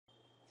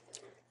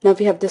Now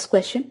we have this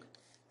question.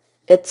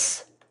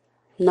 It's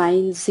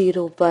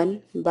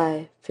 901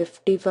 by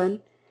 51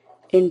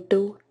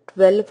 into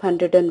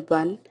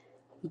 1201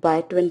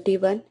 by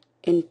 21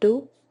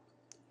 into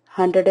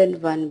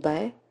 101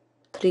 by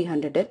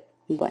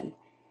 301,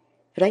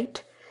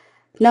 right?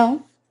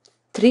 Now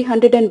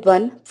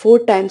 301 4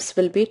 times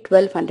will be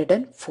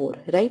 1204,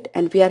 right?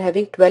 And we are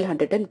having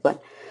 1201.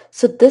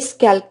 So this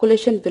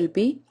calculation will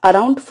be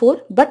around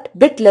 4 but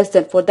bit less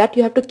than 4. That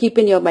you have to keep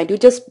in your mind. You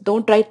just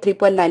don't write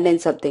 3.99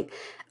 something.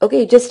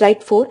 Okay, you just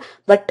write 4,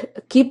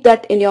 but keep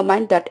that in your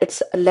mind that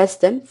it's less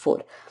than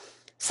 4.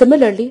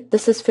 Similarly,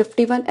 this is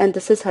 51 and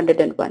this is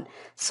 101.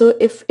 So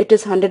if it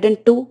is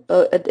 102,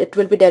 it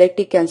will be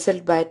directly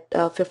cancelled by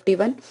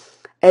 51,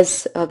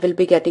 as will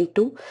be getting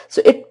 2.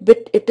 So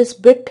it is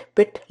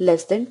bit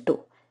less than 2,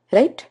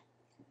 right?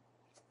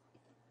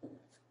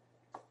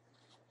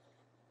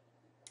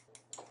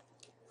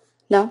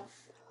 Now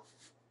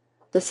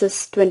this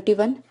is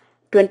 21.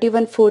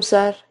 21 fours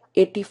are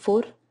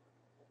 84.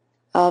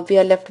 We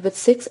are left with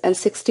 6 and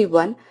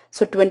 61.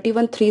 So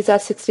 21 threes are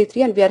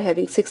 63 and we are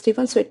having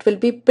 61. So it will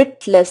be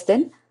bit less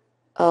than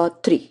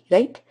 3,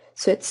 right?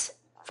 So it's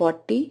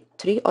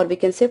 43, or we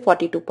can say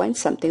 42 point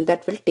something.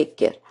 That will take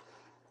care.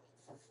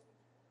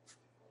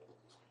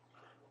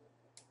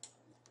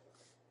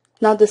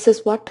 Now this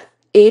is what?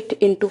 8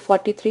 into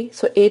 43.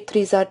 So 8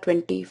 threes are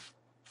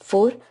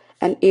 24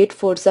 and 8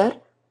 fours are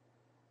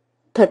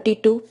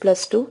 32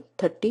 plus 2,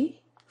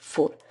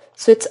 34.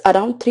 So it's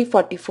around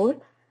 344.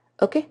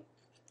 Okay.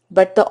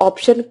 But the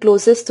option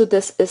closest to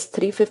this is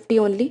 350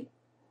 only.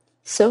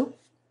 So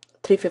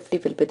 350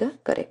 will be the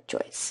correct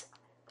choice.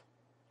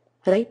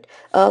 Right?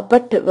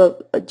 But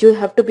you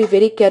have to be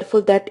very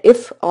careful that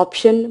if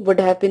option would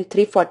have been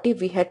 340,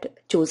 we had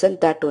chosen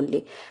that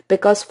only,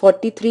 because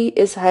 43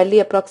 is highly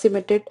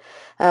approximated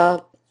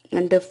and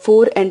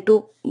 4 and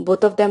 2,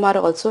 both of them are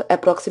also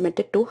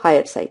approximated to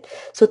higher side.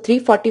 So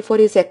 344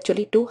 is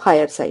actually to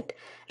higher side,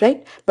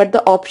 right? But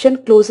the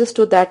option closest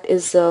to that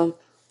is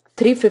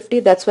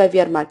 350. That's why we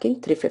are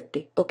marking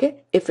 350.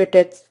 Okay, if it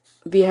is,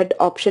 we had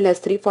option as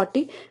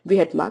 340, we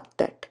had marked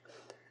that.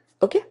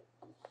 Okay.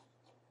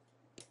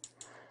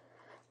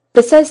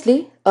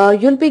 Precisely,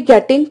 you'll be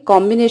getting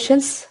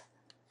combinations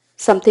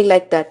something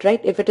like that, right?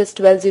 If it is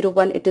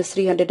 1201, it is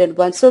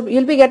 301. So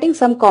you'll be getting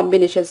some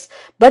combinations,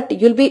 but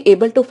you'll be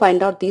able to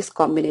find out these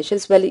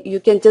combinations. Well, you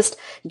can just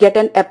get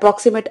an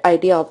approximate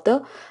idea of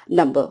the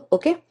number.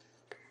 Okay.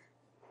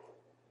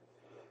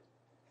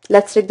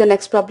 Let's take the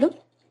next problem.